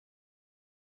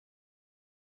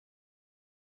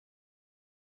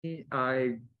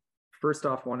I first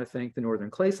off want to thank the Northern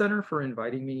Clay Center for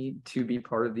inviting me to be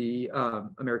part of the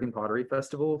American Pottery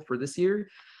Festival for this year.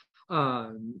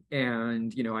 And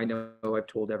I know I've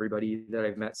told everybody that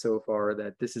I've met so far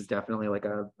that this is definitely like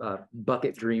a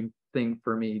bucket dream thing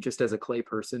for me, just as a clay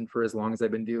person for as long as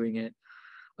I've been doing it.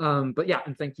 But yeah,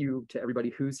 and thank you to everybody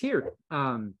who's here.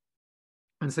 And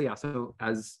so yeah, so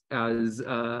as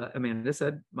Amanda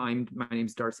said, my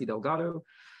name's Darcy Delgado.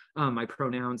 My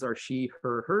pronouns are she,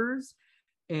 her, hers,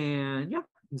 and yeah.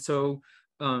 And so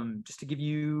just to give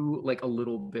you like a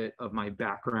little bit of my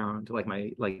background, like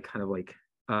my like kind of like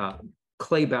uh,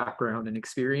 clay background and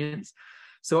experience.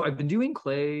 So I've been doing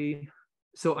clay.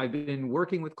 So I've been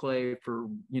working with clay for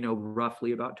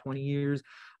roughly about 20 years,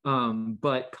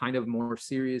 but kind of more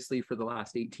seriously for the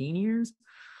last 18 years.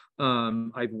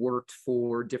 I've worked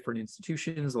for different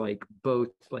institutions, like both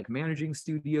like managing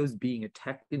studios, being a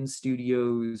tech in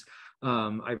studios.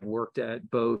 I've worked at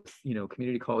both,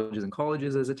 community colleges and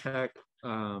colleges as a tech,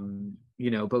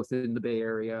 both in the Bay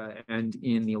Area and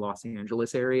in the Los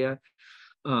Angeles area.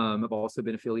 I've also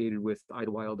been affiliated with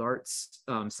Idlewild Arts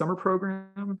summer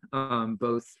program,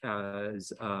 both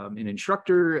as an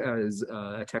instructor, as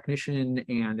a technician,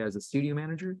 and as a studio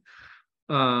manager.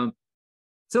 Um,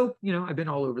 so I've been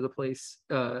all over the place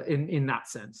in that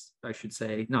sense, I should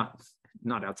say, not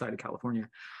outside of California.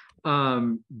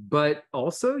 But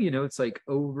also, it's like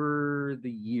over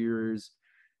the years,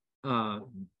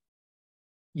 um,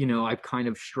 I've kind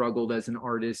of struggled as an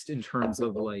artist in terms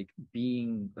of like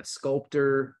being a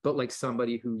sculptor, but like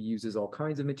somebody who uses all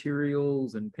kinds of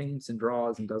materials and paints and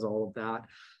draws and does all of that.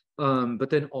 But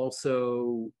then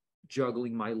also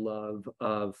juggling my love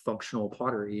of functional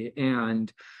pottery.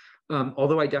 And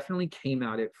although I definitely came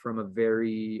at it from a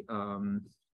very I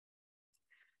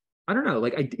don't know,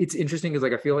 like it's interesting because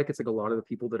like I feel like it's like a lot of the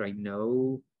people that I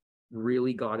know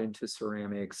really got into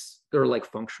ceramics or like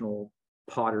functional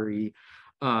pottery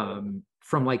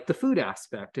from like the food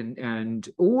aspect and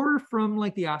or from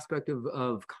like the aspect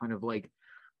of kind of like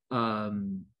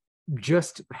um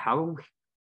just how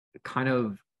kind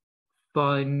of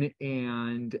fun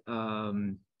and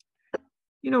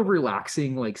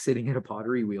relaxing like sitting at a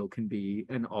pottery wheel can be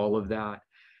and all of that.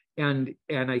 And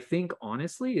I think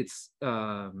honestly it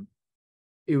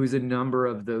was a number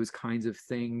of those kinds of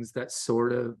things that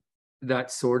sort of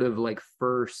like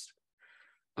first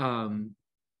um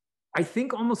I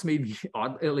think almost made me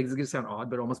odd, like it's gonna sound odd,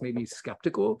 but almost made me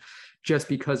skeptical just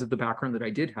because of the background that I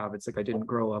did have. It's like I didn't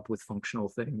grow up with functional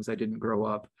things. I didn't grow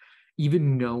up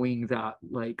even knowing that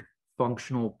like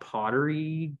functional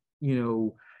pottery,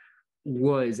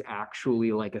 was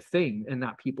actually like a thing and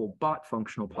that people bought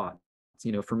functional pots.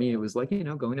 For me, it was like,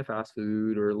 going to fast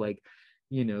food or like,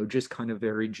 just kind of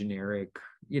very generic,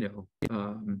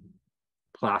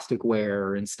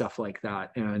 plasticware and stuff like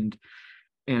that.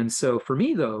 And so for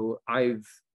me though, I've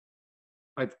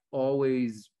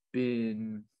always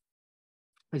been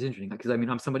it's interesting because I mean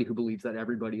I'm somebody who believes that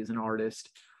everybody is an artist,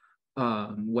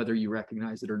 whether you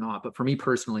recognize it or not. But for me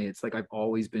personally, it's like I've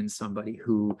always been somebody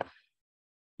who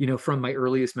from my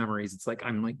earliest memories, it's like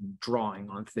I'm like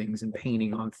drawing on things and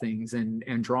painting on things and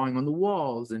drawing on the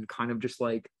walls and kind of just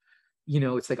like,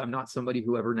 it's like I'm not somebody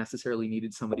who ever necessarily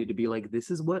needed somebody to be like,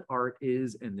 this is what art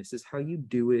is and this is how you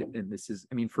do it. And this is,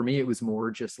 I mean, for me, it was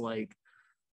more just like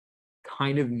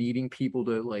kind of needing people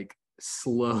to like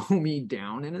slow me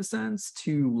down in a sense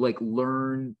to like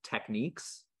learn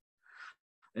techniques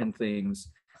and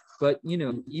things. But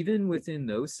even within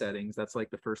those settings, that's like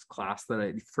the first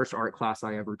art class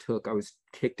I ever took. I was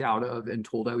kicked out of and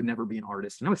told I would never be an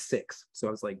artist. And I was 6. So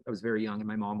I was very young, and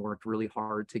my mom worked really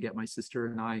hard to get my sister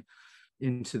and I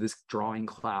into this drawing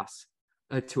class,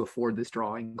 to afford this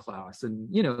drawing class. And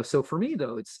so for me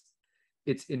though,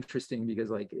 it's interesting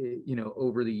because like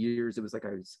over the years, it was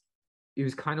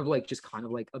kind of like just kind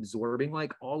of like absorbing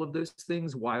like all of those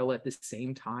things while at the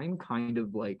same time kind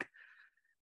of like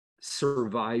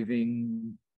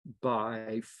surviving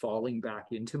by falling back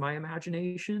into my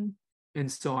imagination.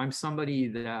 And so I'm somebody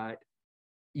that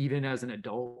even as an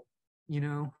adult,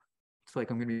 it's like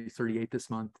I'm going to be 38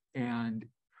 this month, and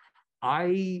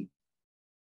I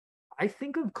I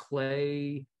think of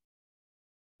clay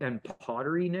and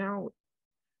pottery now.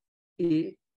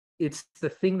 It it's the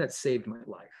thing that saved my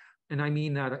life. And I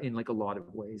mean that in like a lot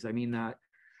of ways. I mean that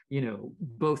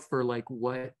both for like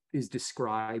what is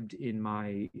described in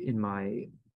my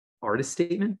artist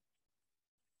statement,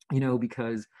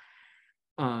 because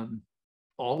um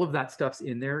all of that stuff's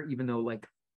in there, even though like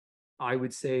I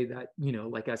would say that,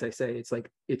 like as I say, it's like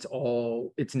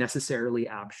it's necessarily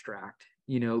abstract,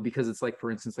 because it's like,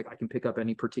 for instance, like I can pick up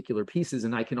any particular pieces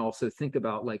and I can also think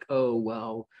about like, oh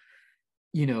well,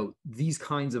 you know, these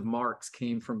kinds of marks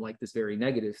came from like this very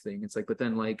negative thing. It's like, but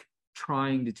then like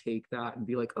trying to take that and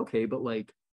be like, okay, but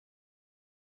like,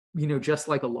 you know, just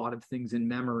like a lot of things in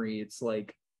memory, it's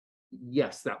like,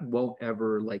 yes, that won't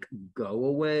ever like go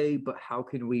away, but how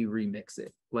can we remix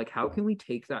it? Like, how can we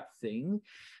take that thing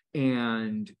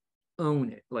and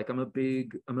own it? Like, I'm a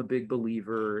big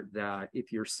believer that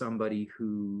if you're somebody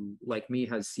who, like me,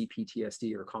 has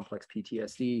CPTSD or complex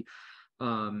PTSD,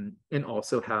 and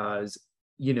also has,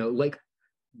 you know, like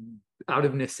out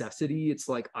of necessity, it's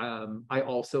like I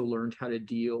also learned how to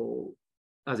deal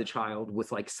as a child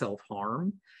with like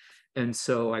self-harm. And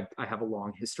so I have a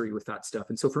long history with that stuff.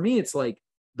 And so for me, it's like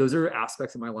those are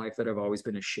aspects of my life that I've always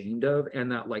been ashamed of,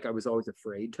 and that like I was always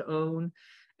afraid to own.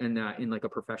 And that in like a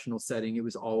professional setting, it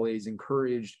was always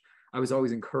encouraged. I was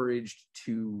always encouraged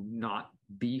to not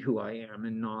be who I am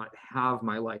and not have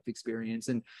my life experience.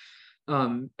 And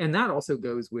that also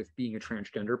goes with being a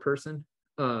transgender person,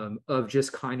 of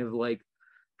just kind of like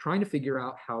trying to figure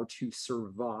out how to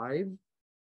survive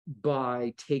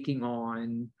by taking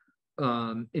on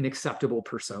an acceptable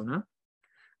persona.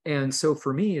 And so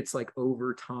for me, it's like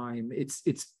over time, it's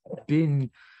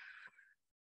been,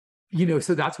 you know,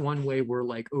 so that's one way where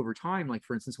like over time, like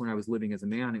for instance, when I was living as a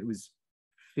man, it was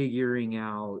figuring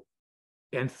out,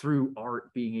 and through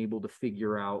art being able to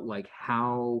figure out like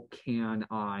how can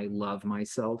I love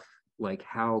myself, like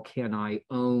how can I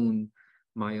own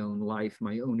my own life,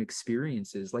 my own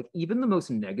experiences, like even the most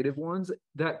negative ones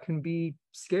that can be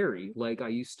scary. Like I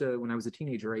used to, when I was a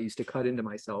teenager, I used to cut into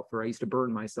myself, or I used to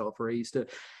burn myself, or I used to,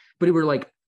 but it were like,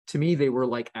 to me they were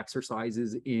like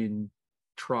exercises in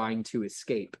trying to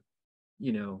escape,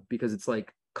 you know, because it's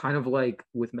like kind of like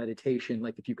with meditation,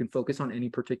 like if you can focus on any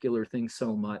particular thing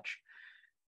so much,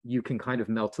 you can kind of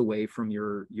melt away from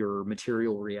your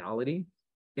material reality.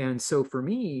 And so for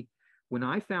me, when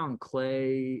I found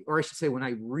clay, or I should say when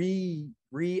I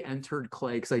re-entered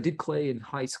clay, because I did clay in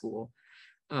high school,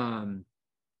 um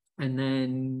and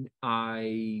then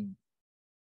I,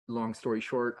 long story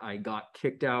short, I got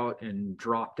kicked out and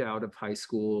dropped out of high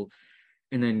school,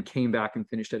 and then came back and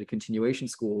finished at a continuation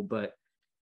school, but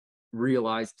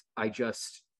realized I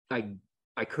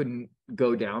couldn't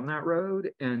go down that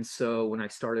road. And so when I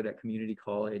started at community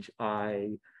college,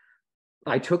 I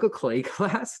took a clay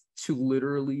class to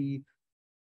literally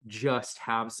just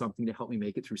have something to help me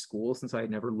make it through school, since I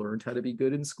had never learned how to be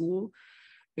good in school.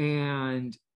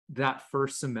 And that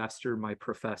first semester, my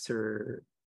professor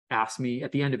asked me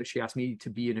at the end of it, she asked me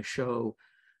to be in a show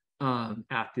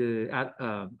at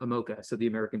AMOCA, so the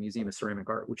American Museum of Ceramic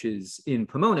Art, which is in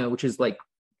Pomona, which is like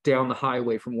down the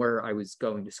highway from where I was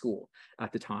going to school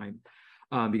at the time.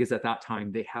 Because at that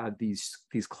time they had these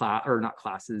class, or not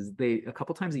classes, they, a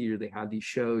couple times a year they had these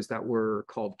shows that were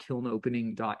called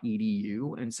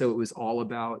kilnopening.edu. And so it was all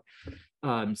about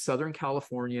Southern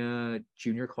California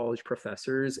junior college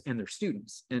professors and their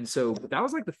students. And so that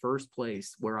was like the first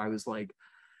place where I was like,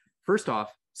 first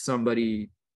off,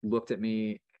 somebody looked at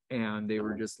me and they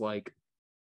were just like,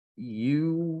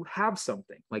 you have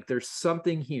something, like there's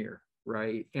something here,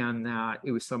 right? And that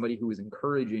it was somebody who was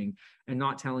encouraging and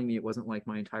not telling me it wasn't like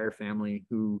my entire family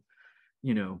who,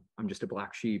 you know, I'm just a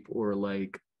black sheep, or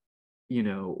like, you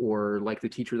know, or like the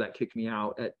teacher that kicked me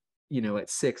out at, you know, at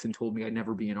 6 and told me I'd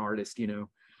never be an artist, you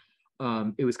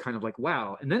know. It was kind of like,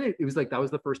 wow. And then it was like, that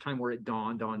was the first time where it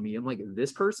dawned on me. I'm like,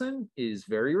 this person is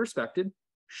very respected.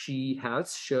 She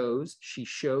has shows, she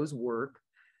shows work,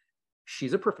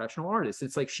 she's a professional artist.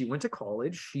 It's like she went to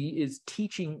college, she is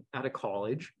teaching at a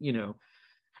college, you know.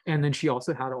 And then she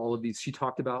also had all of these, she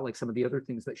talked about like some of the other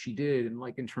things that she did, and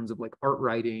like in terms of like art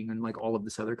writing and like all of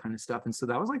this other kind of stuff. And so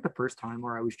that was like the first time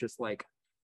where I was just like,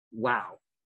 wow,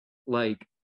 like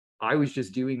I was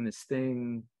just doing this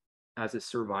thing as a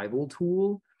survival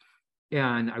tool,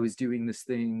 and I was doing this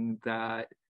thing that,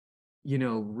 you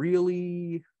know,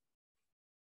 really,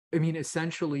 I mean,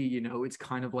 essentially, you know, it's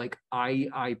kind of like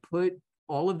I put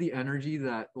all of the energy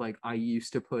that like I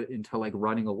used to put into like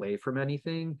running away from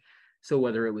anything. So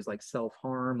whether it was like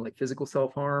self-harm, like physical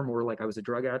self-harm, or like I was a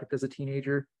drug addict as a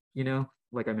teenager, you know,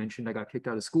 like I mentioned, I got kicked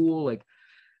out of school. Like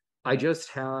I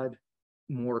just had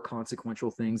more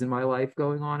consequential things in my life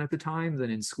going on at the time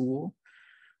than in school.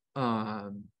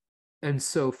 Um, and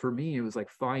so for me, it was like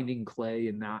finding clay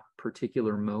in that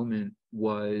particular moment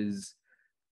was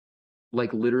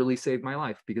like literally saved my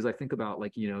life, because I think about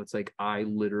like, you know, it's like I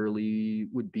literally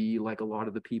would be like a lot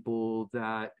of the people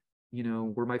that, you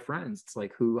know, were my friends. It's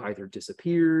like who either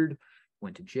disappeared,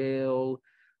 went to jail.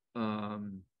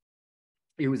 Um,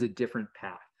 it was a different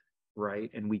path, right?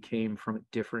 And we came from a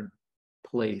different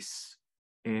place.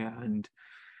 And,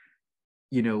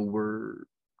 you know,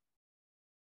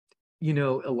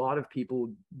 a lot of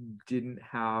people didn't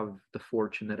have the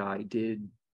fortune that I did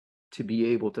to be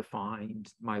able to find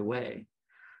my way.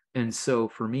 And so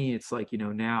for me, it's like,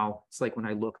 now it's like when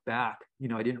I look back,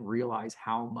 I didn't realize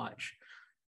how much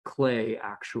clay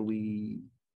actually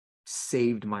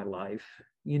saved my life,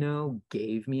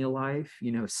 gave me a life,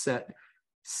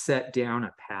 set down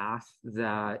a path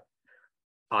that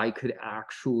I could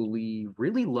actually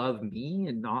really love me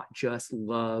and not just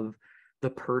love the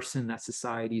person that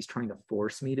society is trying to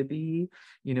force me to be,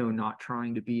 not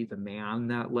trying to be the man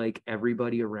that like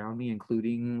everybody around me,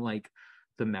 including like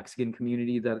the Mexican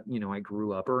community that, I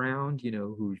grew up around,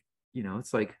 who,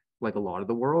 it's like a lot of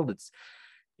the world, it's,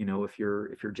 if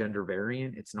you're gender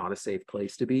variant, it's not a safe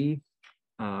place to be.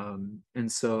 And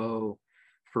so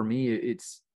for me,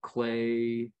 it's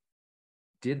clay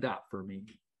did that for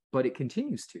me, but it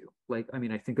continues to. Like, I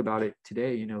mean, I think about it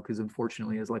today, because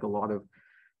unfortunately, as like a lot of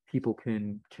people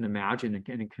can imagine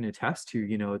and can attest to,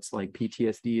 it's like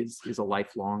PTSD is a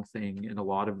lifelong thing, and a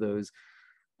lot of those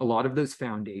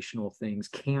foundational things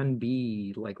can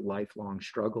be like lifelong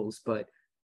struggles. But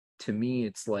to me,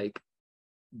 it's like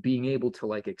being able to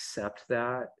like accept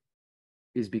that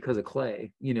is because of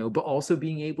clay, but also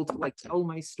being able to like tell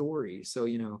my story. So,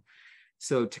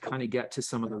 so to kind of get to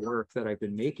some of the work that I've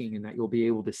been making and that you'll be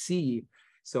able to see.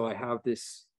 So I have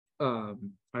this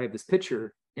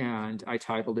picture and I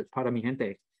titled it Para mi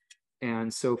gente.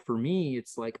 And so for me,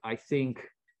 it's like, I think,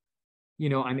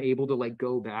 I'm able to like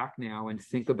go back now and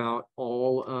think about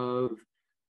all of,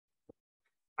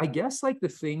 I guess, like the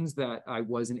things that I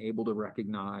wasn't able to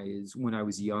recognize when I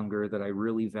was younger that I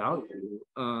really value.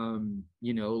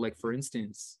 Like for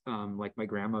instance, like my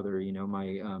grandmother,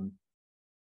 my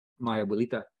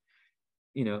abuelita,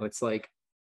 it's like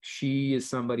she is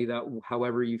somebody that,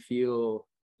 however you feel,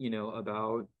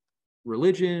 about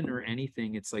religion or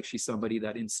anything, it's like she's somebody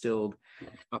that instilled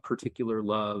a particular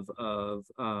love of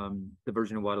the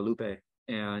Virgin of Guadalupe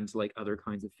and like other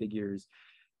kinds of figures.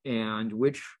 And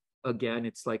which, again,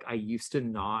 it's like I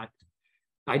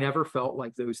never felt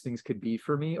like those things could be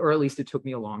for me, or at least it took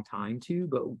me a long time to,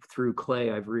 but through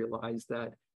clay, I've realized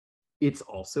that it's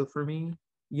also for me,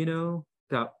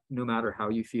 that no matter how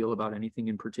you feel about anything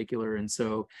in particular. And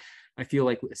so I feel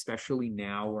like, especially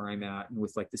now where I'm at and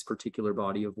with like this particular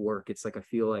body of work, it's like I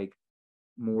feel like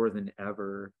more than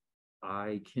ever,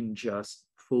 I can just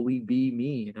fully be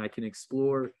me and I can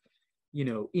explore,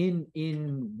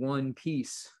 in one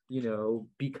piece,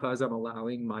 because I'm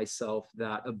allowing myself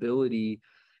that ability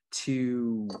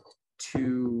to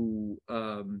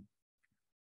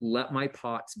let my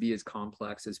pots be as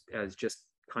complex as just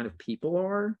kind of people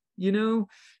are.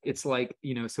 It's like,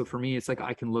 so for me, it's like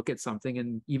I can look at something,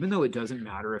 and even though it doesn't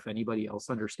matter if anybody else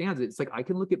understands it, it's like I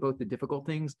can look at both the difficult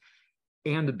things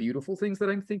and the beautiful things that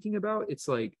I'm thinking about. It's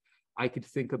like I could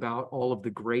think about all of the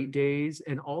great days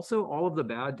and also all of the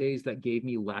bad days that gave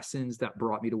me lessons that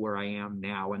brought me to where I am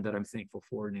now and that I'm thankful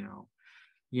for now.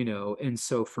 And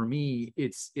so for me,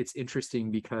 it's interesting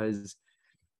because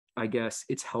I guess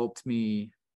it's helped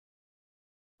me.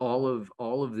 All of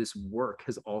this work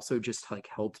has also just like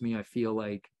helped me, I feel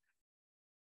like,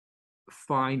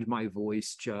 find my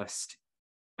voice just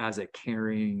as a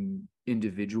caring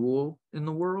individual in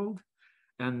the world.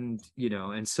 And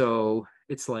so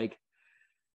it's like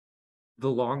the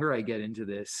longer I get into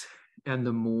this and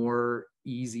the more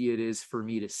easy it is for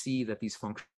me to see that these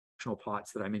functional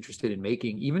pots that I'm interested in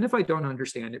making, even if I don't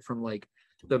understand it from like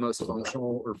the most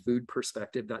functional or food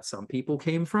perspective that some people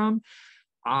came from,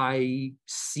 I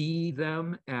see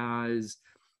them as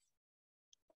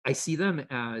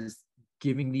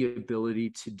giving the ability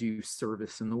to do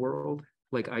service in the world.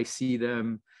 Like I see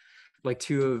them like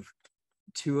two of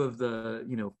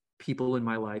the, people in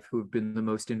my life who have been the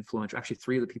most influential, actually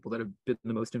three of the people that have been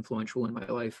the most influential in my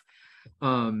life.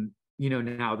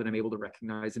 Now that I'm able to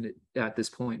recognize it at this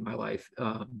point in my life,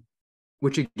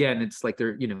 which again, it's like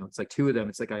it's like two of them.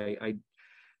 It's like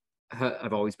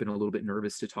I've always been a little bit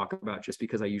nervous to talk about just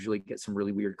because I usually get some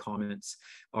really weird comments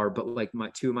but like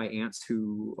two of my aunts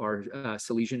who are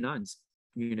Salesian nuns,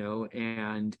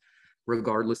 and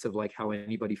regardless of like how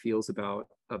anybody feels about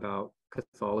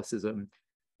Catholicism,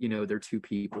 they're two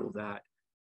people that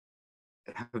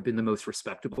have been the most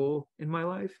respectable in my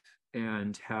life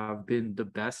and have been the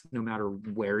best no matter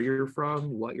where you're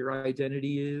from, what your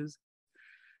identity is.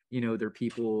 They're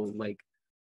people like,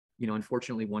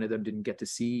 unfortunately, one of them didn't get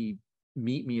to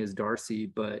meet me as Darcy,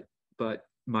 but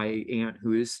my aunt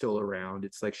who is still around,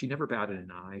 it's like she never batted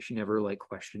an eye. She never like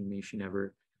questioned me. She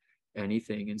never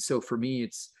anything. And so for me,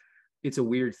 it's a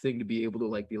weird thing to be able to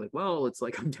like be like, well, it's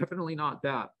like I'm definitely not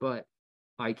that, but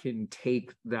I can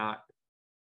take that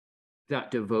that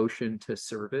devotion to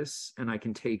service, and I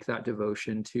can take that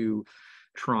devotion to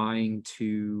trying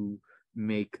to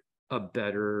make a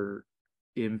better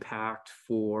impact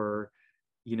for,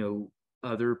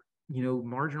 other,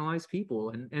 marginalized people.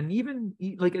 And even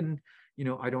like, and,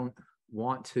 I don't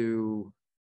want to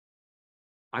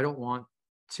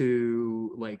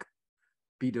like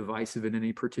be divisive in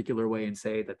any particular way and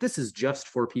say that this is just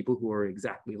for people who are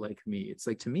exactly like me. It's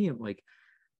like, to me, I'm like,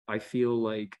 I feel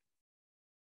like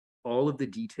all of the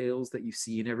details that you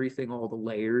see in everything, all the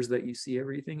layers that you see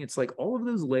everything, it's like all of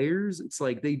those layers, it's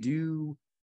like they do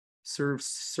serve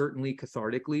certainly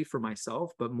cathartically for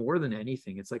myself, but more than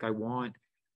anything, it's like I want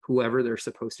whoever they're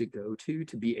supposed to go to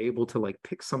be able to like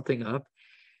pick something up,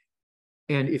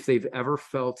 and if they've ever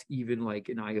felt even like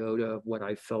an iota of what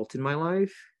I felt in my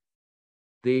life,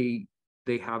 they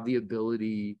have the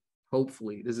ability,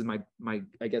 hopefully, this is my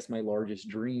I guess my largest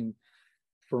dream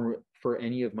for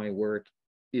any of my work,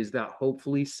 is that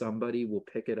hopefully somebody will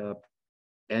pick it up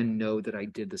and know that I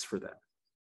did this for them.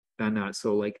 And that,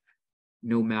 so like,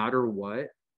 no matter what,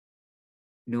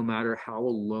 no matter how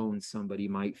alone somebody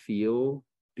might feel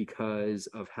because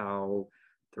of how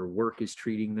their work is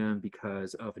treating them,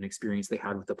 because of an experience they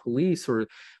had with the police or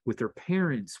with their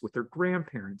parents, with their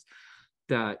grandparents,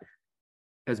 that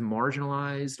as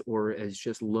marginalized or as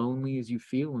just lonely as you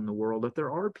feel in the world, that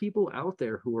there are people out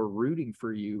there who are rooting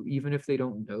for you, even if they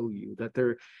don't know you, that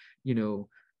they're,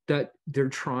 that they're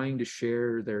trying to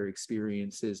share their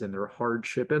experiences and their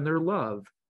hardship and their love,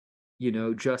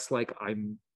 just like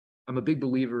I'm a big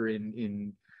believer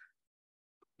in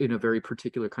a very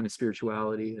particular kind of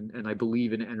spirituality, and I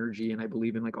believe in energy, and I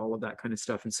believe in like all of that kind of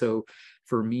stuff. And so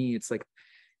for me, it's like,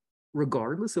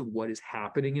 regardless of what is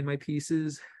happening in my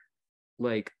pieces,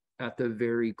 like at the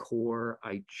very core,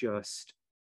 I just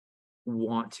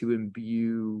want to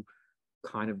imbue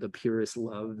kind of the purest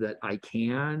love that I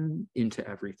can into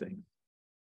everything.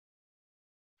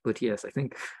 But yes, I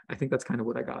think that's kind of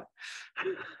what I got.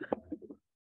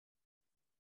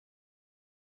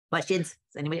 Questions?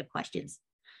 Does anybody have questions?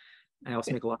 I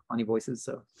also make a lot of funny voices,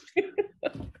 so.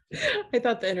 I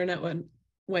thought the internet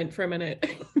went for a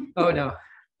minute. Oh no.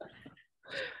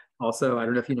 Also, I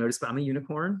don't know if you noticed, but I'm a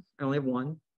unicorn. I only have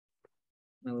one.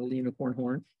 My little unicorn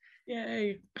horn.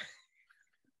 Yay.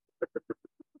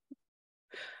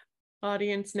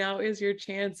 Audience, now is your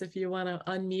chance if you want to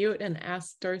unmute and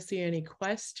ask Darcy any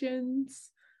questions,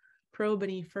 probe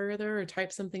any further, or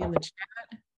type something in the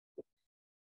chat. You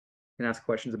can ask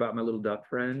questions about my little duck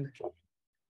friend,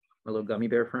 my little gummy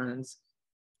bear friends.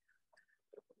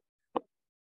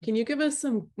 Can you give us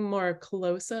some more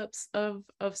close-ups of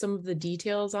some of the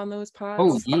details on those pots?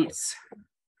 Oh, yes.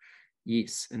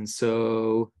 Yes. And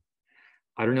so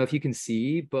I don't know if you can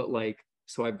see, but like,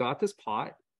 so I've got this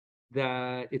pot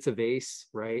that it's a vase,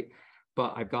 right?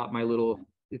 But I've got my little,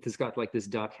 it's got like this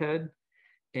duck head,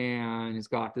 and it's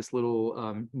got this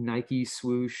little Nike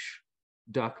swoosh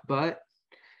duck butt.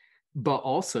 But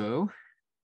also,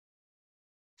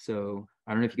 so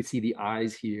I don't know if you can see the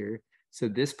eyes here. So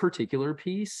this particular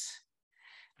piece,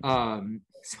 so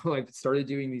I've started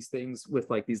doing these things with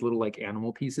like these little like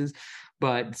animal pieces,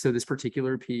 but so this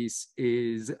particular piece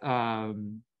is, oh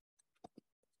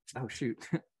shoot,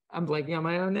 I'm blanking on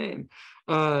my own name.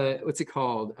 What's it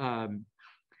called?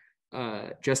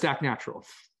 Just Act Natural.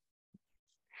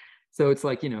 So it's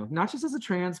like, not just as a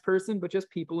trans person, but just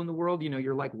people in the world,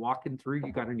 you're like walking through,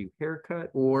 you got a new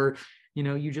haircut, or,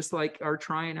 you just like are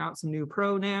trying out some new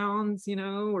pronouns,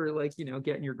 or like,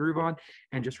 getting your groove on.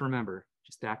 And just remember,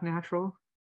 just act natural.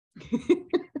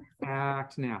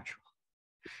 Act natural.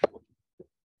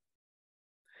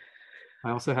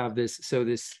 I also have this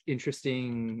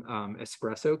interesting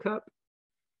espresso cup.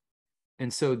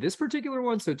 And so this particular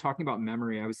one, so talking about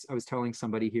memory, I was telling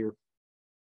somebody here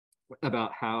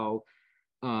about how,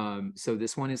 so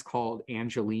this one is called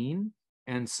Angeline.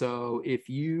 And so if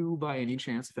you, by any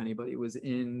chance, if anybody was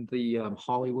in the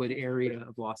Hollywood area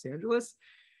of Los Angeles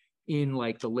in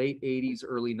like the late 80s,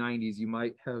 early 90s, you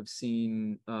might have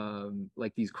seen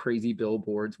like these crazy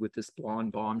billboards with this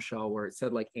blonde bombshell where it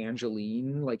said like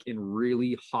Angeline, like in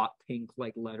really hot pink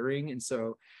like lettering. And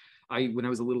so when I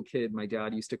was a little kid, my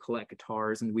dad used to collect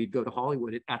guitars, and we'd go to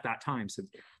Hollywood at that time. So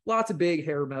lots of big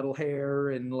metal hair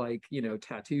and like,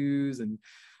 tattoos and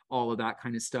all of that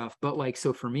kind of stuff. But like,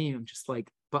 so for me, I'm just like,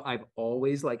 but I've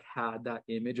always like had that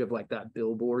image of like that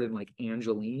billboard and like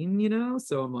Angeline,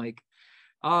 so I'm like,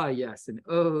 yes, an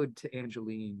ode to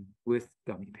Angeline with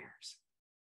gummy bears.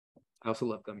 I also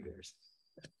love gummy bears.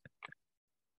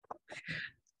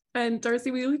 And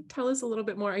Darcy, will you tell us a little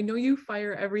bit more? I know you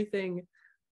fire everything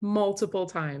multiple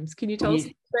times. Can you tell us a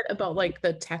bit about like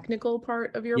the technical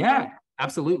part of your pot?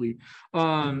 absolutely.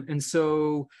 And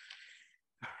so,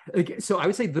 okay, so I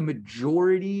would say the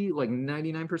majority, like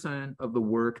 99% of the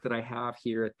work that I have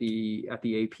here at the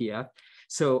APF.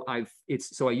 So I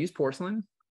use porcelain,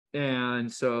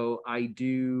 and so I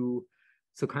do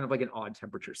kind of like an odd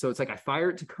temperature. So it's like I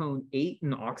fire it to cone 8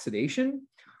 in oxidation,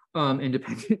 and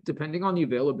depending on the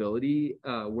availability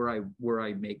where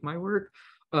I make my work,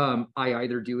 I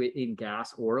either do it in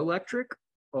gas or electric,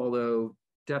 although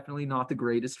definitely not the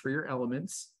greatest for your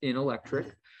elements in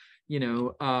electric.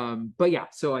 But yeah,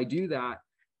 so I do that.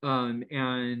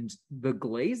 And the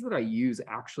glaze that I use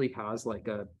actually has like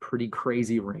a pretty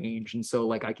crazy range. And so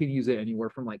like I can use it anywhere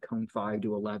from like cone 5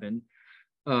 to 11.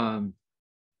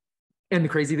 And the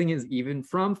crazy thing is, even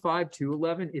from 5 to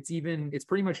 11, it's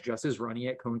pretty much just as runny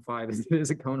at cone 5 as it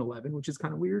is at cone 11, which is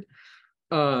kind of weird.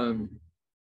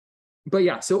 But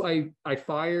yeah, so I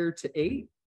fire to 8,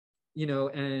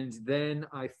 and then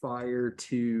I fire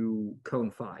to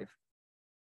cone 5.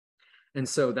 And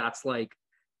so that's like,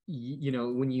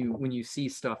 when you see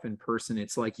stuff in person,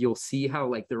 it's like you'll see how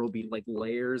like there will be like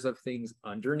layers of things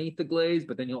underneath the glaze,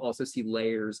 but then you'll also see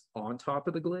layers on top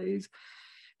of the glaze.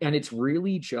 And it's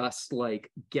really just like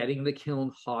getting the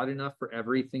kiln hot enough for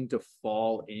everything to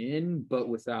fall in, but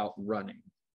without running,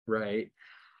 right?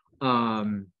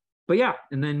 But yeah,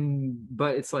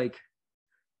 but it's like,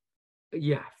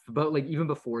 yeah, but like even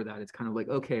before that, it's kind of like,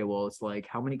 okay, well, it's like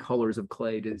how many colors of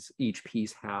clay does each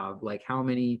piece have? Like how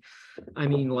many, I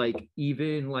mean, like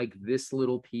even like this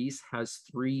little piece has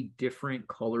 3 different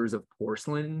colors of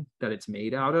porcelain that it's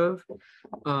made out of.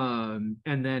 And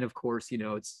then of course,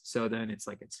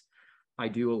 I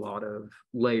do a lot of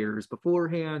layers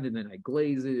beforehand, and then I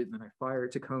glaze it, and then I fire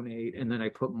it to cone 8, and then I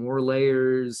put more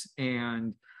layers,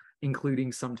 and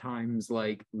including sometimes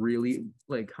like really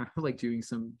like kind of like doing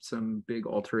some big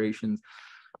alterations.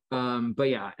 But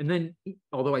yeah, and then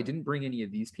although I didn't bring any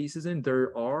of these pieces in,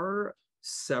 there are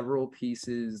several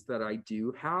pieces that I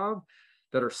do have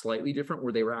that are slightly different,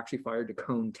 where they were actually fired to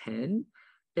cone 10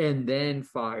 and then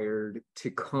fired to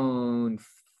cone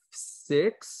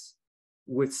 6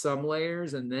 with some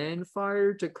layers, and then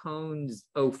fired to cones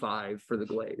 05 for the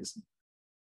glaze.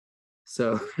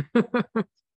 So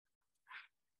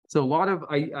so a lot of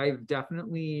I've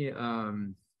definitely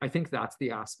I think that's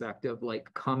the aspect of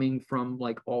like coming from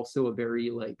like also a very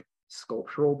like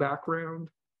sculptural background,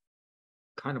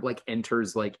 kind of like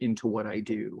enters like into what I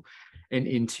do, and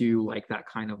into like that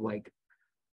kind of like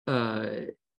uh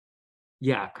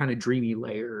yeah, kind of dreamy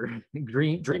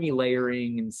dreamy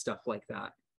layering and stuff like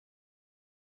that.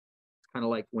 It's kind of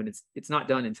like when it's not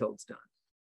done until it's done.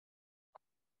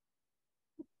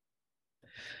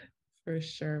 For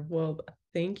sure. Well,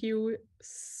 thank you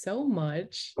so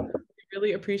much. I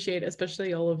really appreciate,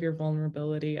 especially all of your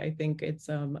vulnerability. I think it's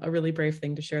a really brave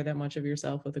thing to share that much of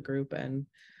yourself with a group, and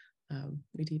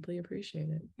we deeply appreciate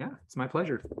it. Yeah, it's my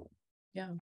pleasure.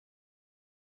 Yeah.